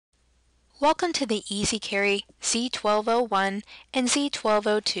Welcome to the EZCarry Z1201 and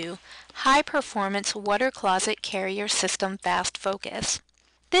Z1202 High Performance Water Closet Carrier System Fast Focus.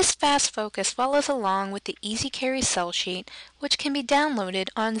 This fast focus follows along with the EZCarry cell sheet, which can be downloaded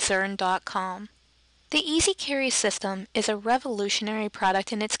on Zurn.com. The EZCarry system is a revolutionary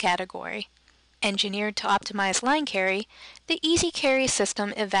product in its category. Engineered to optimize line carry, the EZCarry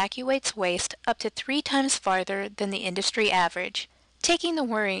system evacuates waste up to 3 times farther than the industry average, taking the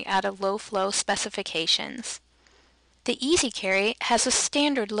worry out of low-flow specifications. The EZCarry has a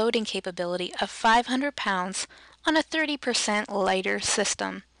standard loading capability of 500 pounds on a 30% lighter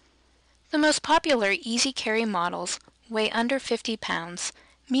system. The most popular EZCarry models weigh under 50 pounds,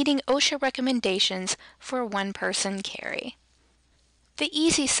 meeting OSHA recommendations for one-person carry. The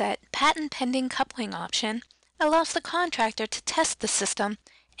EZset patent-pending coupling option allows the contractor to test the system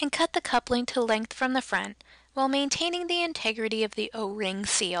and cut the coupling to length from the front while maintaining the integrity of the O-ring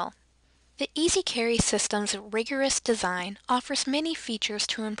seal. The EZCarry system's rigorous design offers many features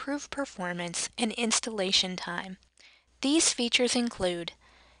to improve performance and installation time. These features include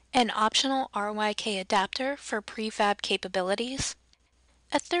an optional RYK adapter for prefab capabilities,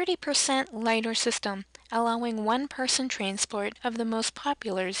 a 30% lighter system allowing one-person transport of the most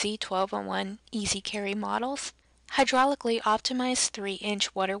popular Z1201 EZCarry models, hydraulically optimized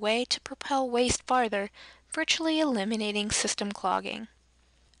 3-inch waterway to propel waste farther, virtually eliminating system clogging,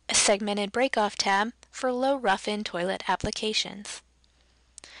 a segmented break-off tab for low rough-in toilet applications,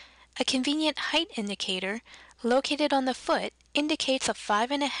 a convenient height indicator located on the foot indicates a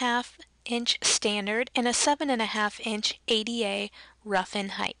 5.5-inch standard and a 7.5-inch ADA rough-in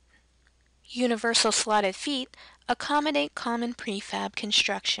height. Universal slotted feet accommodate common prefab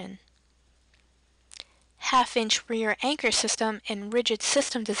construction. Half-inch rear anchor system and rigid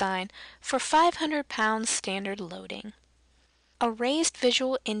system design for 500 pounds standard loading. A raised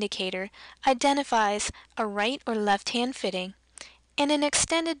visual indicator identifies a right or left-hand fitting, and an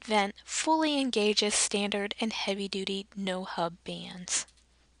extended vent fully engages standard and heavy-duty no-hub bands.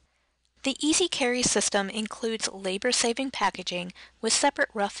 The EZCarry system includes labor-saving packaging with separate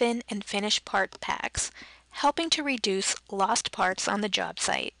rough-in and finished part packs, helping to reduce lost parts on the job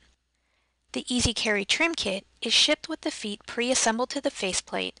site. The EZCarry trim kit is shipped with the feet pre-assembled to the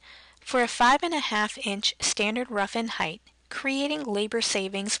faceplate for a 5.5-inch standard rough-in height, creating labor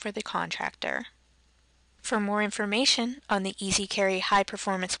savings for the contractor. For more information on the EZCarry High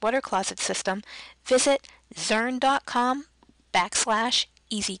Performance Water Closet System, visit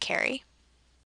zurn.com/EZCarry.